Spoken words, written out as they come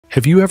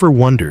Have you ever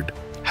wondered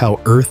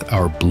how Earth,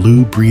 our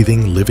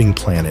blue-breathing living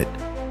planet,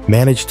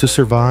 managed to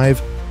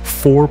survive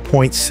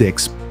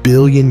 4.6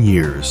 billion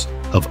years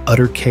of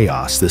utter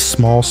chaos? This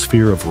small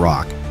sphere of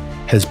rock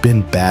has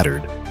been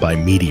battered by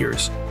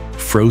meteors,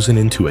 frozen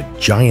into a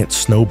giant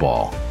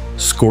snowball,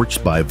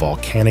 scorched by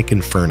volcanic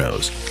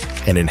infernos,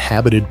 and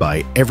inhabited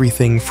by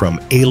everything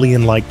from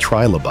alien-like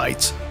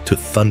trilobites to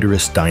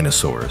thunderous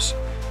dinosaurs.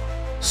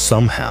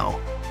 Somehow,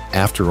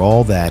 after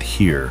all that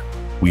here,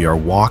 we are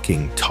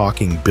walking,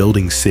 talking,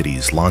 building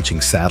cities,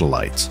 launching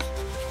satellites.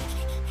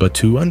 But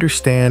to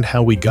understand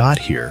how we got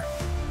here,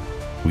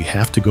 we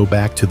have to go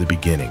back to the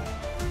beginning.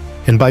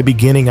 And by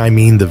beginning, I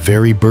mean the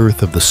very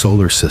birth of the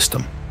solar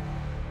system.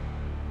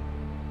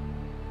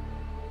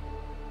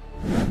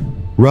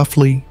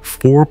 Roughly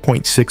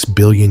 4.6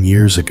 billion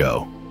years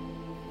ago,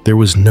 there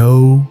was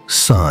no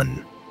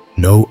sun,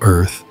 no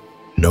Earth,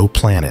 no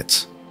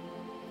planets.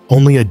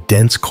 Only a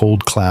dense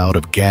cold cloud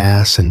of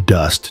gas and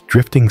dust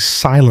drifting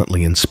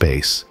silently in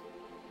space.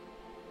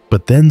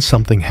 But then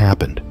something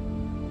happened.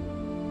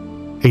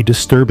 A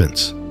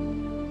disturbance.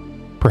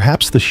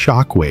 Perhaps the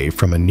shock wave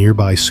from a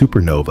nearby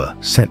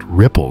supernova sent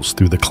ripples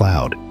through the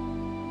cloud.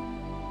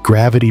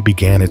 Gravity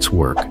began its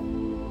work.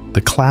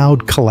 The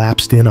cloud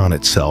collapsed in on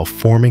itself,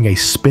 forming a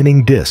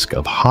spinning disk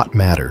of hot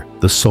matter,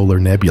 the solar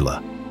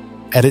nebula.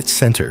 At its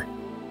center,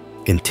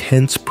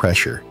 intense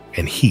pressure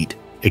and heat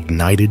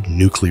ignited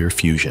nuclear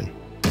fusion.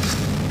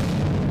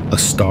 A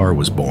star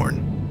was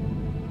born.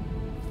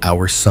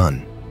 Our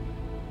sun.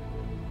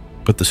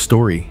 But the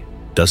story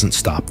doesn't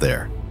stop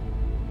there.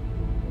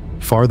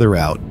 Farther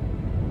out,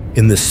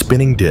 in the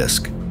spinning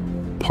disk,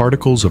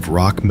 particles of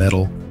rock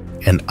metal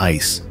and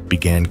ice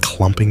began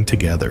clumping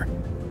together.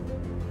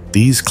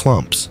 These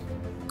clumps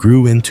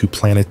grew into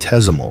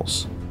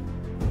planetesimals,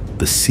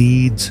 the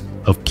seeds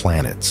of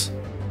planets.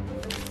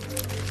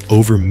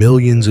 Over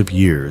millions of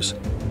years,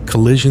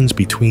 collisions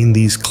between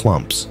these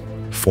clumps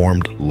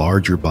formed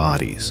larger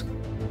bodies.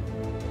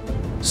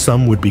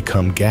 Some would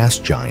become gas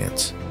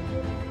giants,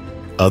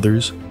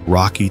 others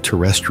rocky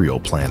terrestrial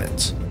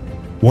planets.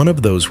 One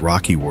of those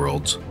rocky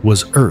worlds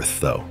was Earth,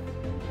 though.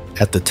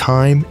 At the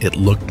time, it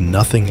looked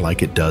nothing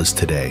like it does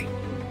today.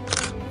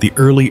 The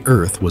early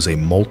Earth was a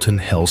molten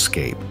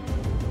hellscape.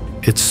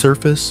 Its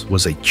surface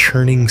was a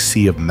churning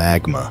sea of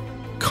magma,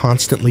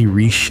 constantly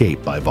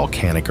reshaped by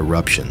volcanic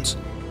eruptions.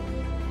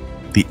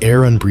 The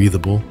air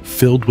unbreathable,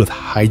 filled with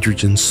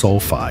hydrogen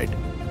sulfide,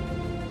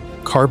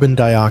 carbon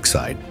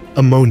dioxide,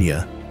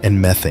 ammonia,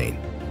 and methane.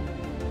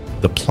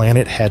 The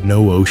planet had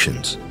no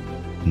oceans,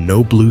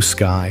 no blue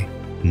sky,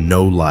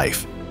 no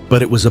life,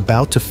 but it was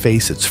about to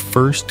face its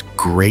first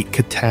great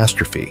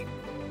catastrophe,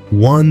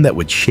 one that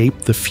would shape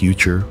the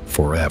future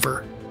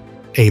forever.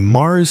 A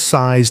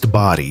Mars-sized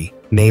body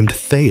named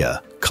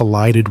Theia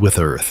collided with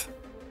Earth.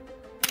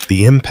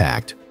 The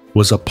impact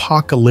was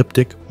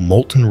apocalyptic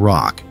molten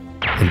rock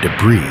and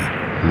debris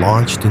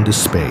launched into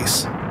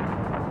space.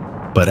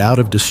 But out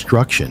of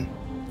destruction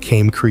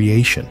came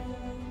creation.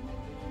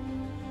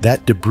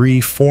 That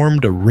debris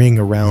formed a ring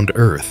around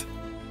Earth,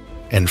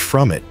 and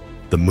from it,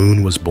 the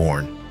moon was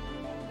born.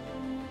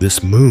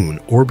 This moon,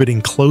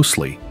 orbiting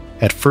closely,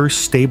 at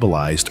first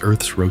stabilized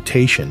Earth's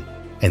rotation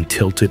and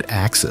tilted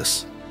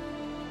axis.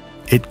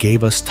 It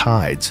gave us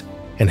tides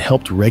and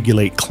helped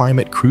regulate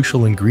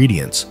climate-crucial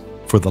ingredients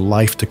for the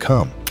life to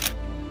come.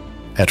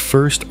 At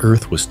first,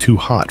 Earth was too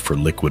hot for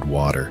liquid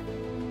water,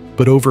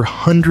 but over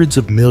hundreds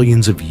of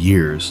millions of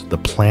years, the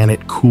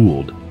planet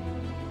cooled.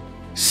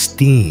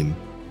 Steam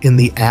in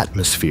the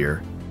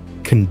atmosphere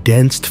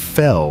condensed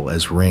fell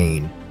as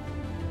rain,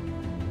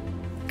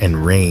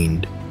 and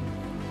rained,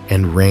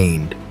 and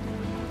rained.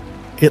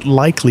 It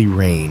likely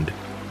rained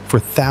for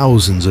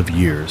thousands of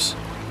years.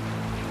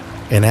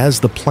 And as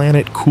the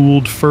planet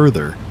cooled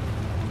further,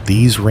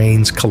 these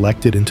rains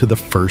collected into the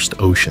first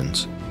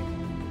oceans.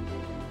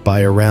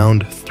 By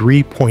around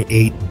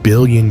 3.8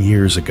 billion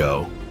years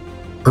ago,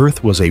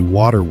 Earth was a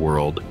water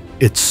world,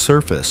 its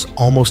surface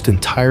almost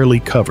entirely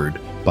covered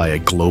by a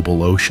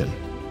global ocean.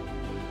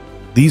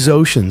 These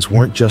oceans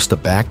weren't just a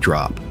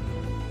backdrop.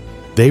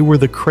 They were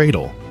the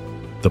cradle,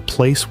 the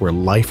place where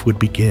life would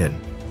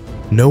begin.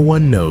 No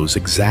one knows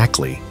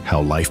exactly how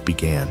life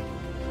began.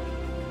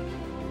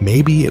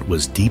 Maybe it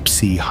was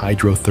deep-sea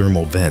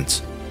hydrothermal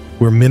vents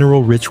where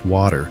mineral-rich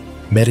water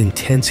met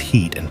intense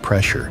heat and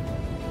pressure.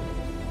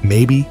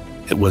 Maybe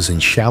it was in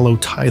shallow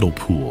tidal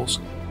pools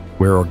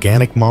where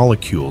organic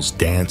molecules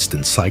danced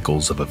in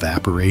cycles of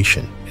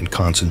evaporation and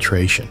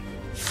concentration.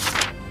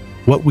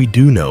 What we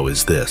do know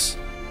is this.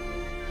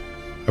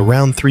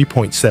 Around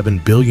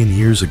 3.7 billion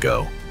years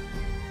ago,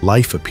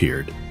 life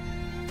appeared.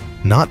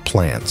 Not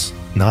plants,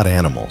 not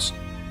animals,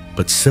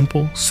 but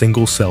simple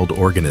single-celled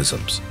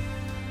organisms,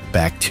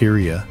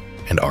 bacteria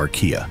and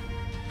archaea.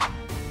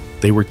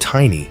 They were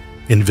tiny,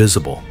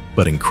 invisible,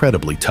 but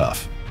incredibly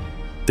tough.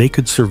 They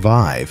could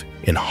survive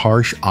in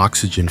harsh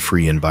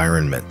oxygen-free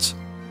environments.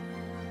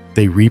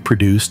 They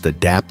reproduced,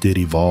 adapted,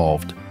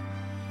 evolved,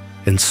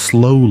 and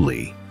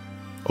slowly,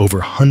 over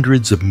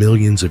hundreds of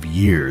millions of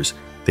years,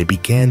 they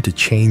began to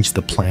change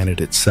the planet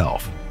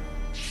itself.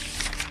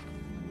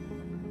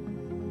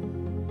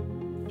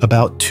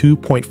 About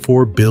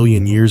 2.4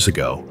 billion years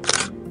ago,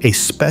 a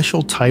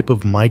special type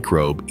of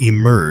microbe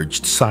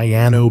emerged,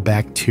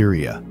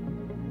 cyanobacteria.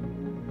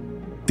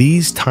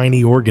 These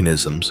tiny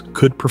organisms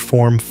could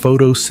perform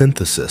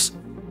photosynthesis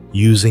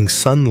using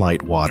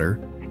sunlight,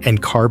 water,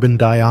 and carbon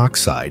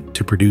dioxide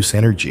to produce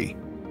energy.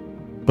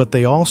 But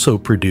they also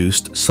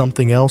produced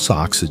something else,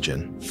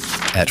 oxygen.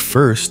 At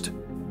first,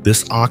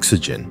 this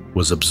oxygen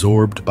was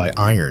absorbed by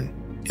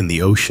iron in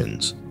the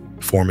oceans,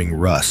 forming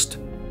rust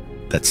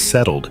that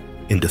settled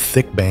into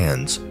thick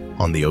bands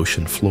on the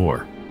ocean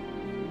floor.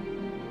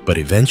 But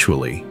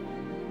eventually,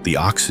 the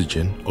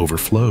oxygen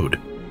overflowed.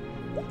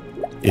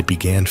 It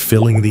began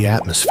filling the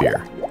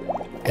atmosphere,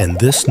 and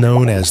this,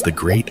 known as the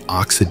Great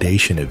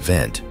Oxidation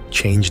Event,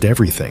 changed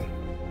everything.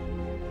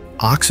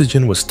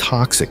 Oxygen was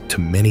toxic to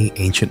many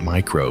ancient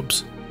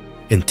microbes.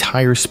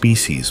 Entire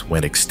species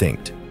went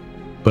extinct.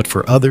 But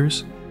for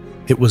others,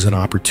 it was an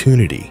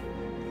opportunity.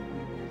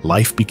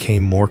 Life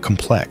became more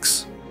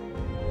complex.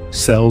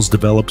 Cells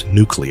developed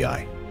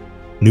nuclei.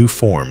 New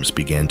forms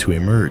began to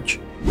emerge.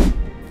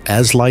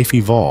 As life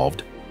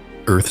evolved,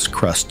 Earth's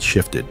crust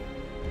shifted.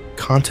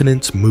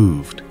 Continents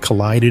moved,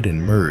 collided,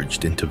 and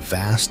merged into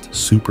vast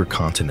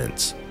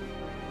supercontinents.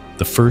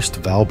 The first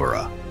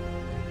Valbara,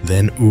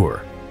 then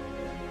Ur,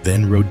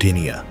 then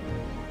Rodinia,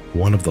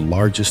 one of the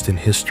largest in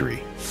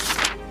history.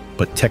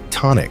 But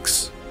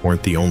tectonics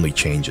weren't the only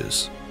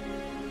changes.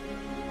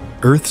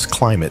 Earth's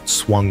climate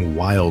swung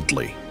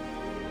wildly.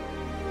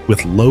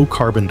 With low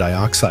carbon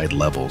dioxide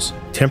levels,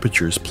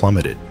 temperatures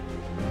plummeted.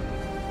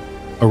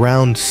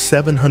 Around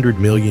 700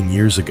 million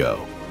years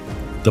ago,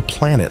 the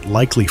planet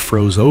likely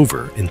froze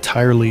over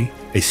entirely,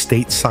 a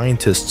state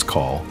scientists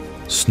call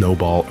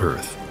Snowball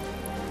Earth.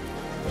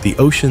 The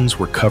oceans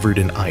were covered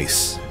in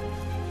ice.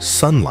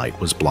 Sunlight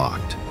was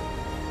blocked.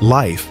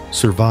 Life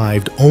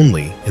survived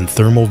only in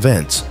thermal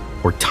vents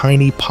or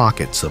tiny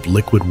pockets of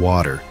liquid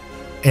water,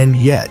 and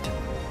yet,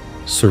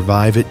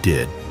 survive it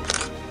did.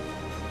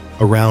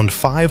 Around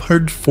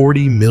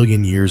 540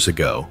 million years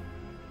ago,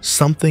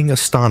 something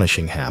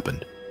astonishing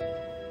happened.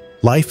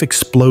 Life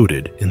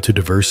exploded into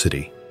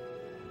diversity.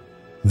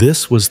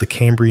 This was the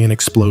Cambrian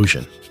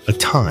explosion, a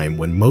time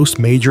when most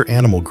major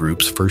animal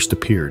groups first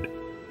appeared.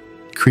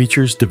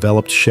 Creatures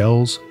developed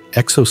shells,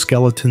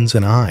 exoskeletons,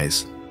 and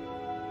eyes.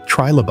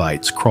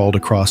 Trilobites crawled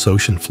across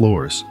ocean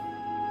floors.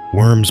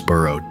 Worms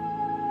burrowed.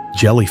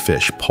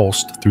 Jellyfish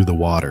pulsed through the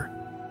water.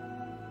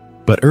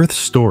 But Earth's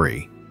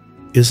story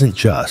isn't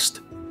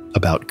just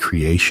about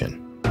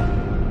creation.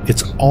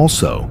 It's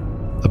also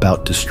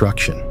about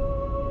destruction.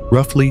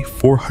 Roughly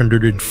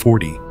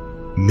 440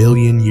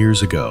 million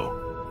years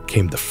ago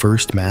came the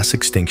first mass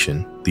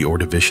extinction, the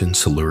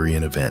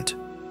Ordovician-Silurian event.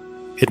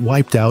 It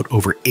wiped out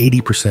over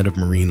 80% of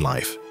marine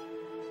life.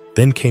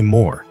 Then came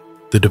more,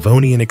 the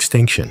Devonian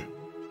extinction,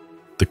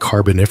 the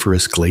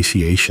Carboniferous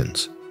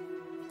glaciations,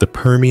 the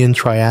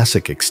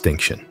Permian-Triassic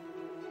extinction,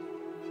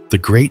 the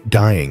Great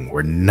Dying,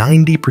 where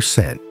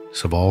 90%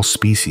 of all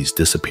species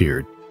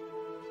disappeared.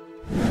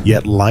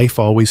 Yet life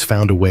always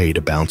found a way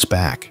to bounce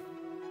back.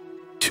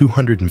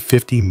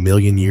 250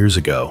 million years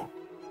ago,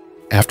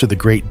 after the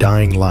Great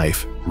Dying,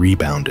 life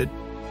rebounded.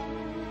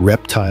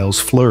 Reptiles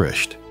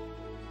flourished,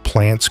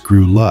 plants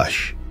grew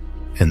lush,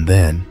 and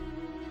then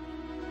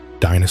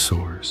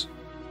dinosaurs.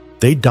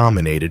 They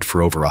dominated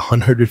for over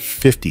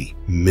 150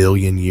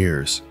 million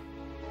years.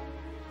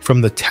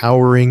 From the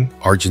towering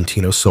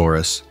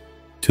Argentinosaurus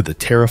to the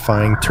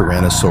terrifying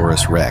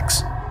Tyrannosaurus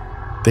rex,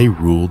 they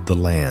ruled the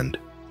land.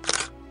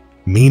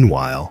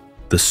 Meanwhile,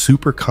 the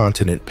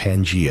supercontinent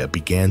Pangaea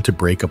began to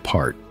break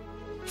apart,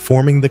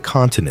 forming the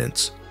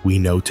continents we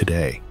know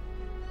today.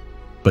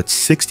 But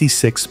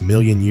 66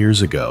 million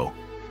years ago,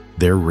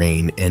 their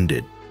reign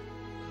ended.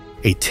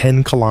 A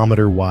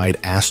 10-kilometer-wide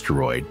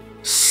asteroid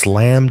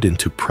slammed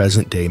into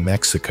present-day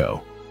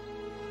Mexico.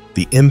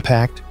 The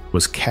impact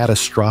was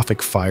catastrophic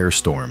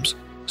firestorms,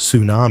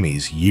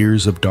 tsunamis,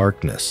 years of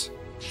darkness.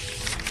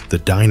 The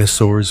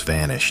dinosaurs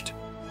vanished.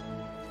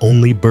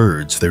 Only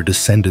birds, their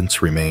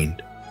descendants,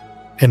 remained.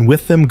 And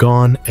with them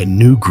gone, a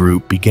new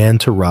group began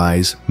to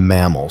rise,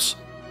 mammals.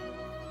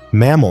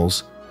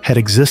 Mammals had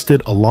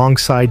existed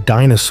alongside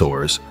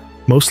dinosaurs,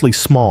 mostly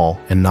small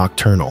and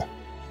nocturnal.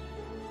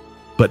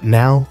 But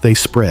now they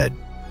spread.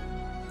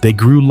 They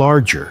grew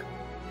larger,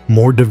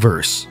 more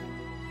diverse.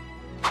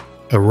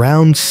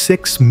 Around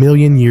 6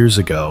 million years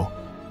ago,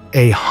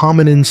 a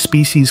hominin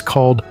species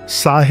called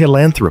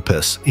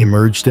Sahelanthropus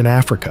emerged in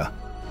Africa.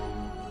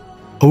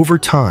 Over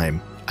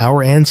time,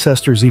 our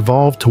ancestors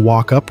evolved to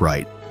walk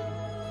upright.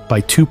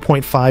 By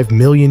 2.5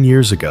 million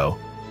years ago,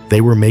 they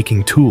were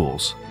making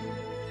tools.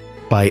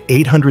 By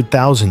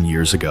 800,000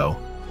 years ago,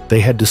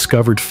 they had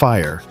discovered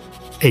fire,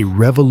 a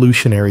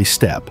revolutionary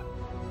step.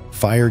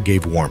 Fire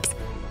gave warmth,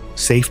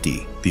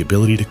 safety, the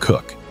ability to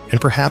cook, and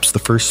perhaps the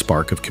first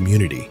spark of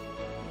community.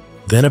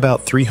 Then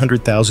about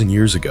 300,000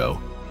 years ago,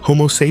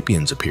 Homo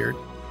sapiens appeared.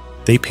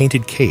 They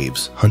painted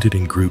caves, hunted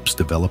in groups,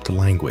 developed a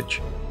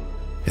language.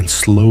 And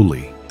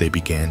slowly, they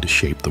began to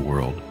shape the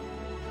world.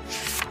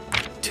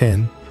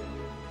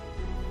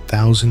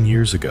 10,000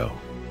 years ago,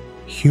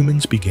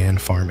 humans began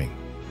farming.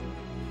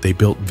 They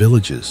built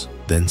villages,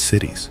 then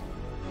cities.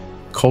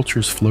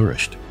 Cultures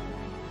flourished.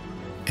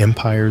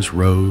 Empires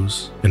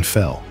rose and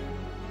fell.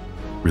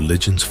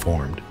 Religions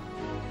formed.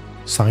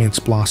 Science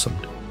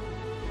blossomed.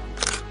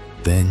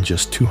 Then,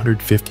 just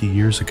 250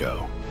 years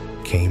ago,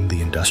 came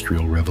the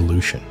Industrial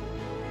Revolution.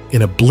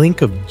 In a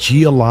blink of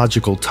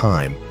geological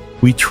time,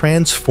 we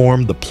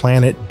transformed the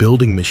planet,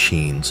 building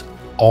machines,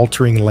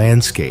 altering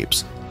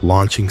landscapes,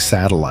 launching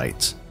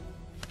satellites.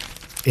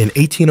 In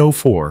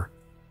 1804,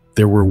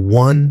 there were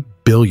 1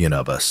 billion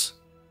of us.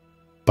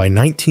 By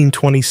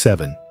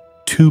 1927,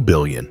 2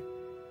 billion.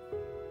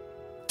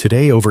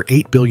 Today, over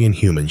 8 billion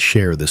humans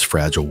share this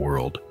fragile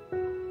world.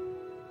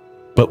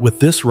 But with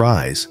this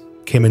rise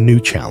came a new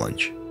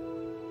challenge.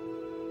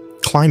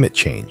 Climate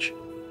change,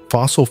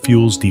 fossil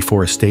fuels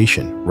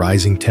deforestation,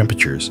 rising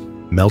temperatures,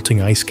 melting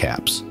ice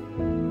caps.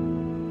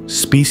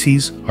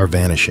 Species are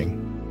vanishing.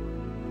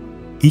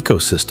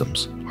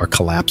 Ecosystems are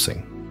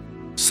collapsing.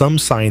 Some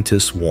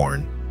scientists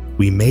warn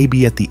we may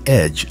be at the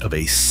edge of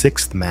a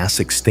 6th mass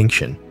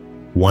extinction,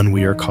 one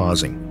we are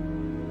causing.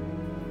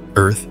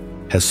 Earth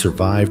has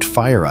survived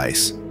fire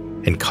ice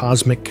and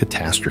cosmic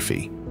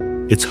catastrophe.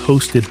 It's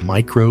hosted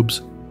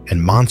microbes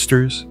and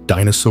monsters,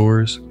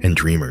 dinosaurs, and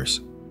dreamers.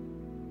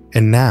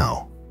 And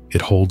now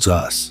it holds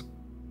us.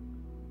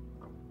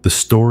 The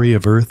story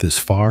of Earth is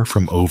far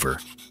from over,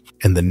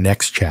 and the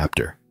next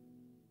chapter,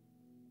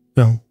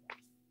 well,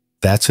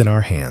 that's in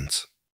our hands.